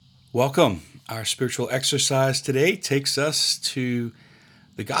Welcome. Our spiritual exercise today takes us to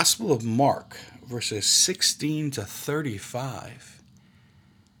the Gospel of Mark, verses 16 to 35.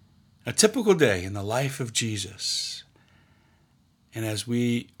 A typical day in the life of Jesus. And as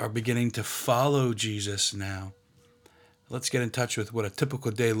we are beginning to follow Jesus now, let's get in touch with what a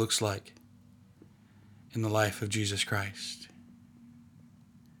typical day looks like in the life of Jesus Christ.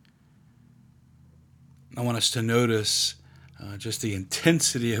 I want us to notice just the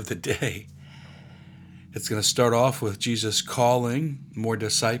intensity of the day. It's going to start off with Jesus calling more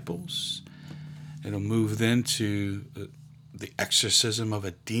disciples. It'll move then to the exorcism of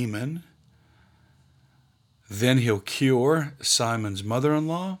a demon. Then he'll cure Simon's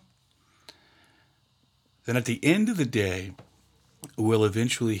mother-in-law. Then at the end of the day, we'll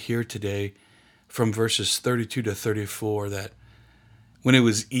eventually hear today from verses 32 to 34 that when it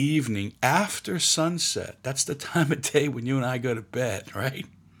was evening, after sunset, that's the time of day when you and I go to bed, right?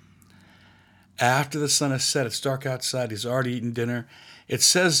 After the sun has set, it's dark outside, he's already eaten dinner. It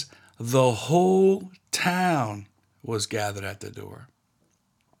says the whole town was gathered at the door.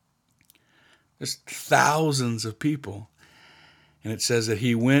 There's thousands of people. And it says that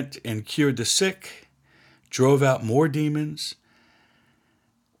he went and cured the sick, drove out more demons.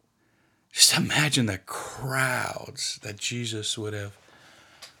 Just imagine the crowds that Jesus would have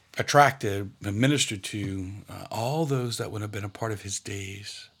attracted and ministered to, all those that would have been a part of his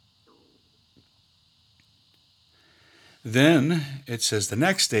days. Then it says the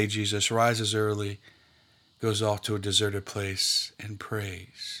next day Jesus rises early, goes off to a deserted place and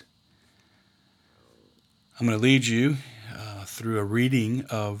prays. I'm going to lead you through a reading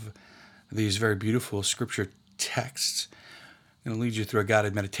of these very beautiful scripture texts. I'm going to lead you through a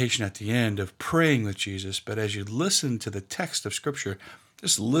guided meditation at the end of praying with Jesus. But as you listen to the text of scripture,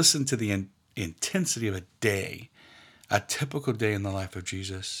 just listen to the intensity of a day, a typical day in the life of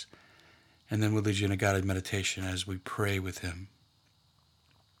Jesus. And then we'll lead you in a guided meditation as we pray with him.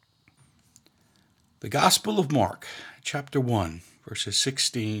 The Gospel of Mark, chapter 1, verses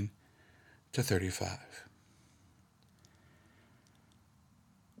 16 to 35.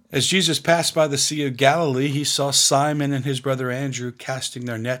 As Jesus passed by the Sea of Galilee, he saw Simon and his brother Andrew casting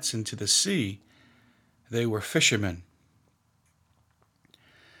their nets into the sea. They were fishermen.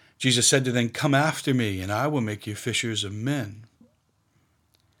 Jesus said to them, "Come after me, and I will make you fishers of men."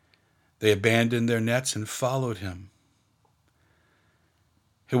 They abandoned their nets and followed him.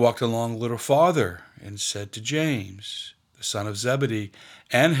 He walked along a little farther and said to James, the son of Zebedee,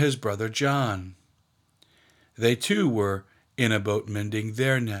 and his brother John. They too were in a boat mending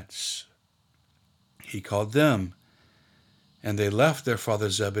their nets. He called them, and they left their father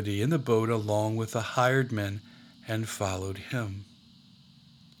Zebedee in the boat along with the hired men and followed him.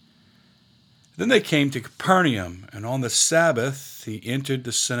 Then they came to Capernaum, and on the Sabbath he entered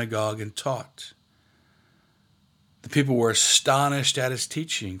the synagogue and taught. The people were astonished at his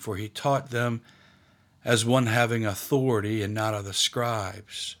teaching, for he taught them as one having authority and not of the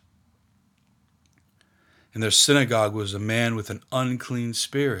scribes. In their synagogue was a man with an unclean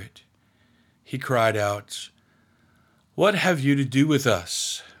spirit. He cried out, "What have you to do with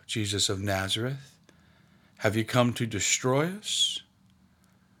us, Jesus of Nazareth? Have you come to destroy us?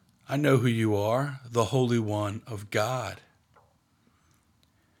 I know who you are, the Holy One of God."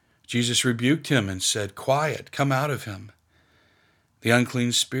 Jesus rebuked him and said, "Quiet, come out of him." The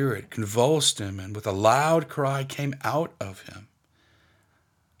unclean spirit convulsed him, and with a loud cry came out of him.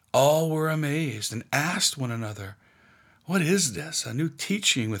 All were amazed and asked one another, "What is this? A new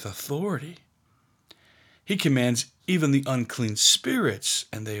teaching with authority. He commands even the unclean spirits,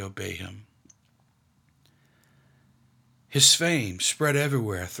 and they obey him." His fame spread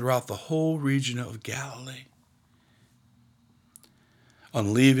everywhere throughout the whole region of Galilee.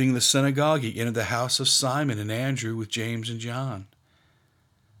 On leaving the synagogue, he entered the house of Simon and Andrew with James and John.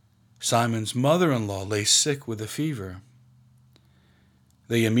 Simon's mother-in-law lay sick with a fever.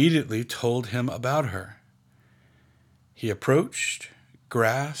 They immediately told him about her. He approached,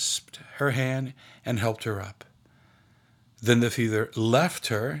 grasped her hand, and helped her up. Then the fever left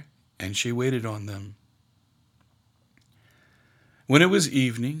her, and she waited on them. When it was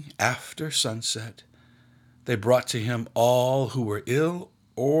evening, after sunset, they brought to him all who were ill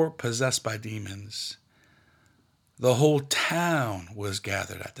or possessed by demons. The whole town was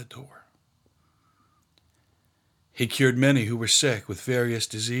gathered at the door. He cured many who were sick with various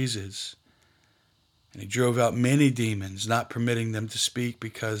diseases, and he drove out many demons, not permitting them to speak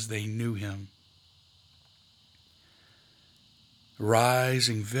because they knew him.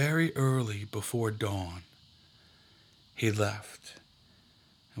 Rising very early before dawn, he left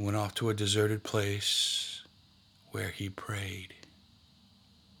and went off to a deserted place where he prayed.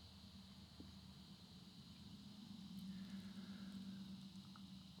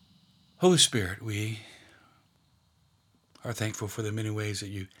 Holy Spirit, we are thankful for the many ways that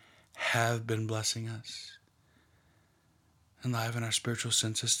you have been blessing us. Enliven our spiritual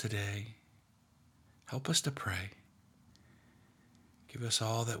senses today. Help us to pray. Give us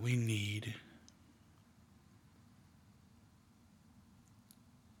all that we need.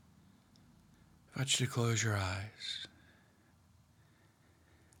 I invite you to close your eyes.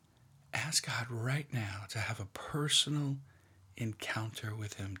 Ask God right now to have a personal encounter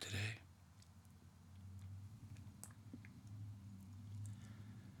with him today.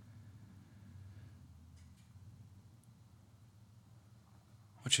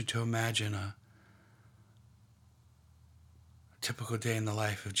 I want you to imagine a typical day in the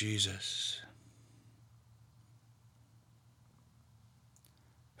life of Jesus.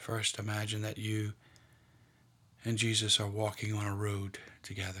 First, imagine that you and Jesus are walking on a road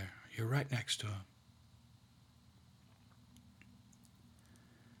together. You're right next to him.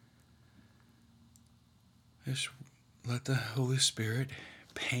 Just let the Holy Spirit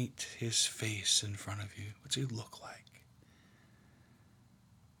paint his face in front of you. What's he look like?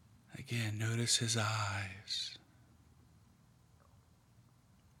 Again, notice his eyes.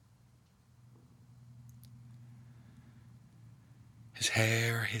 His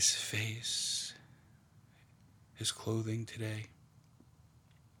hair, his face, his clothing today.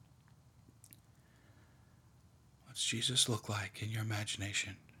 What's Jesus look like in your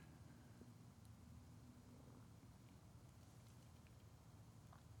imagination?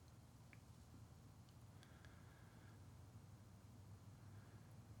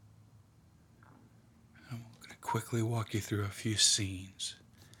 I'm going to quickly walk you through a few scenes.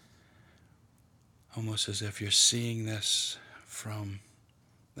 Almost as if you're seeing this from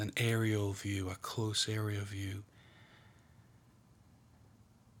an aerial view, a close aerial view.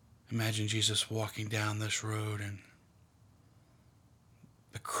 Imagine Jesus walking down this road and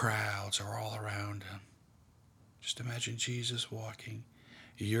the crowds are all around him. Just imagine Jesus walking.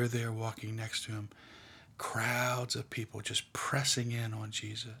 You're there walking next to him. Crowds of people just pressing in on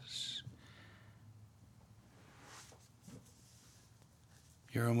Jesus.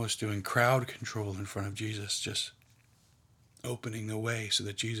 You're almost doing crowd control in front of Jesus, just opening the way so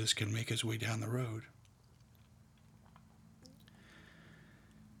that Jesus can make his way down the road.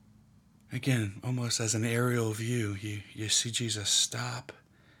 Again, almost as an aerial view, you see Jesus stop.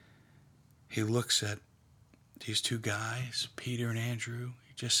 He looks at these two guys, Peter and Andrew.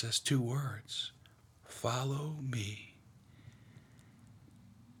 He just says two words: follow me.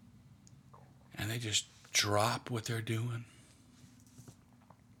 And they just drop what they're doing.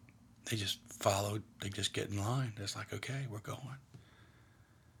 They just follow, they just get in line. It's like, okay, we're going.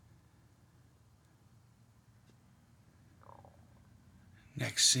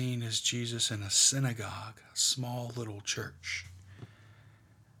 Next scene is Jesus in a synagogue, a small little church.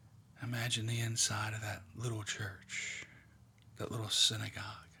 Imagine the inside of that little church, that little synagogue.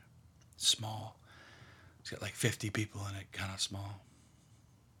 Small. It's got like 50 people in it, kind of small.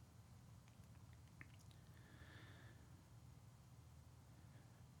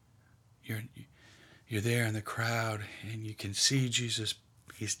 You're there in the crowd and you can see Jesus.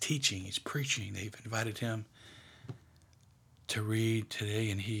 He's teaching, he's preaching. They've invited him to read today,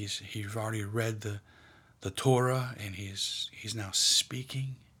 and he's already read the Torah, and he's now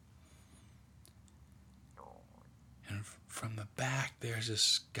speaking. And from the back, there's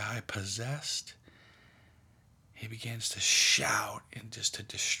this guy possessed. He begins to shout and just to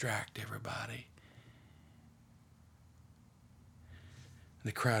distract everybody.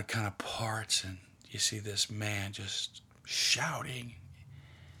 The crowd kind of parts, and you see this man just shouting.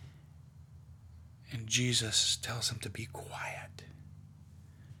 And Jesus tells him to be quiet.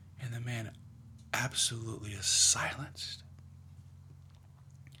 And the man absolutely is silenced.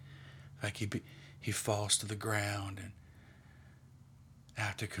 In fact, he falls to the ground, and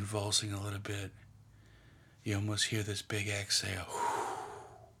after convulsing a little bit, you almost hear this big exhale.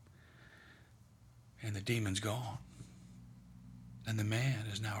 And the demon's gone. And the man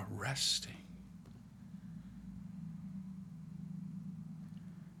is now resting.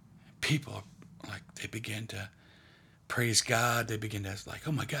 People, like, they begin to praise God. They begin to like,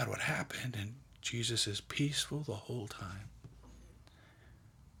 oh my God, what happened? And Jesus is peaceful the whole time.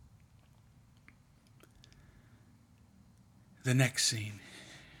 The next scene,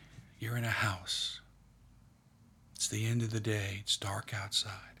 you're in a house. It's the end of the day. It's dark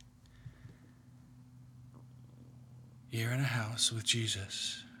outside. You're in a house with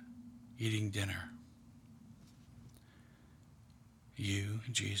Jesus, eating dinner. You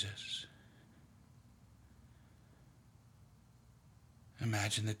and Jesus.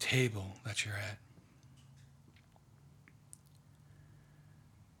 Imagine the table that you're at.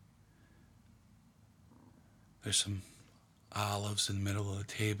 There's some olives in the middle of the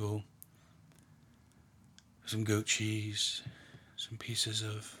table, some goat cheese, some pieces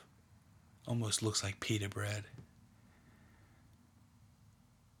of almost looks like pita bread.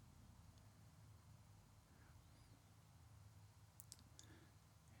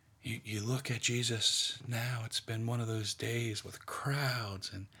 You look at Jesus now, it's been one of those days with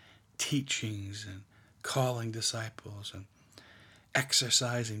crowds and teachings and calling disciples and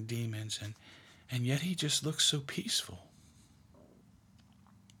exorcising demons, and yet he just looks so peaceful.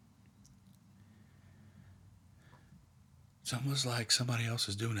 It's almost like somebody else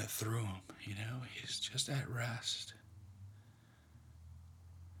is doing it through him, you know? He's just at rest.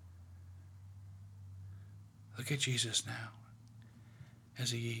 Look at Jesus now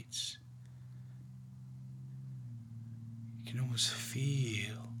as he eats. You can almost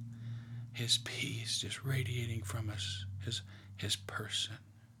feel his peace just radiating from his person.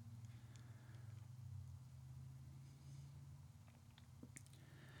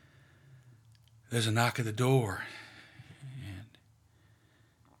 There's a knock at the door, and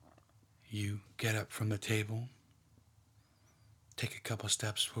you get up from the table, take a couple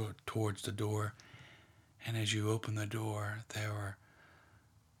steps towards the door, and as you open the door, there are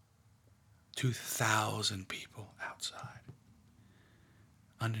 2,000 people outside,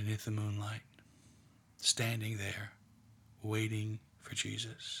 underneath the moonlight, standing there, waiting for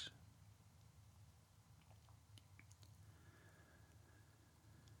Jesus.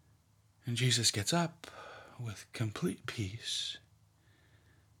 And Jesus gets up with complete peace,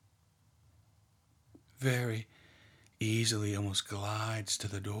 very easily almost glides to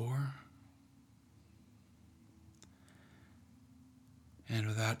the door, and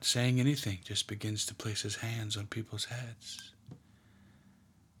without saying anything, just begins to place his hands on people's heads.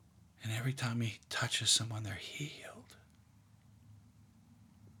 And every time he touches someone, they're healed.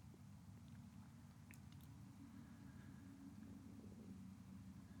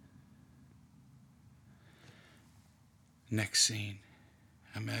 Next scene.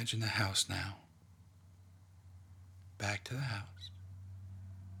 Imagine the house now. Back to the house.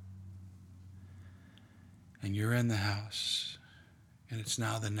 And you're in the house, and it's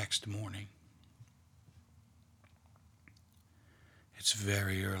now the next morning. It's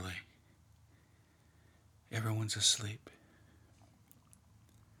very early. Everyone's asleep.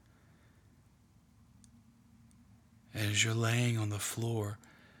 As you're laying on the floor,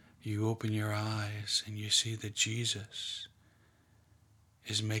 you open your eyes and you see that Jesus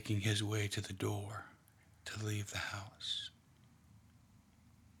is making his way to the door to leave the house.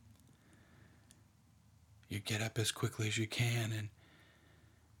 You get up as quickly as you can, and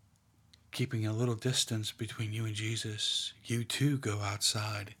keeping a little distance between you and Jesus, you too go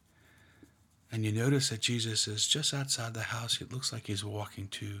outside. And you notice that Jesus is just outside the house. It looks like he's walking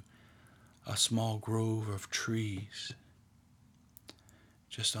to a small grove of trees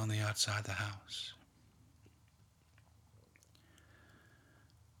just on the outside of the house.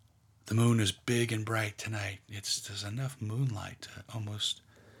 The moon is big and bright tonight. There's enough moonlight to almost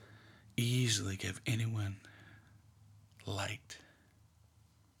easily give anyone light.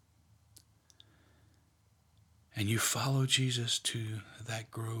 And you follow Jesus to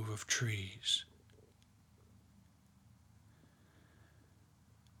that grove of trees.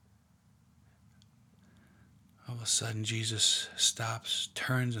 All of a sudden, Jesus stops,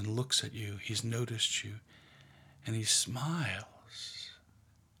 turns, and looks at you. He's noticed you, and he smiles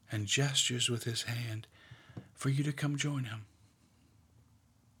and gestures with his hand for you to come join him.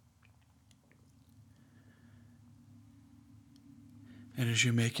 And as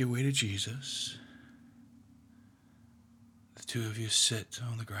you make your way to Jesus, the two of you sit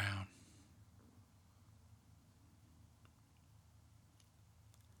on the ground.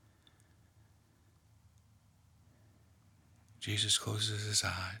 Jesus closes his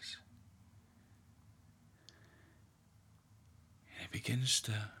eyes, and he begins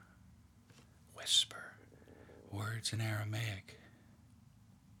to whisper words in Aramaic.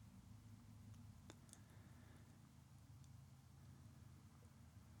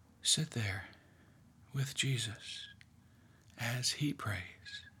 Sit there with Jesus as he prays.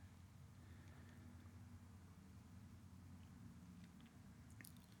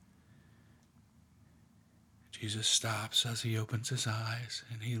 Jesus stops as he opens his eyes,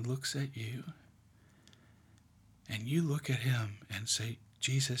 and he looks at you, and you look at him and say,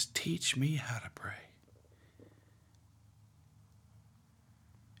 Jesus, teach me how to pray.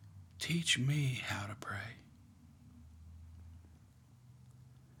 Teach me how to pray.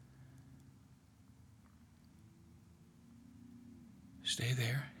 Stay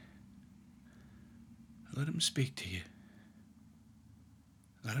there. Let him speak to you.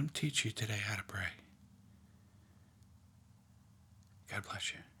 Let him teach you today how to pray. God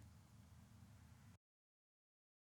bless you.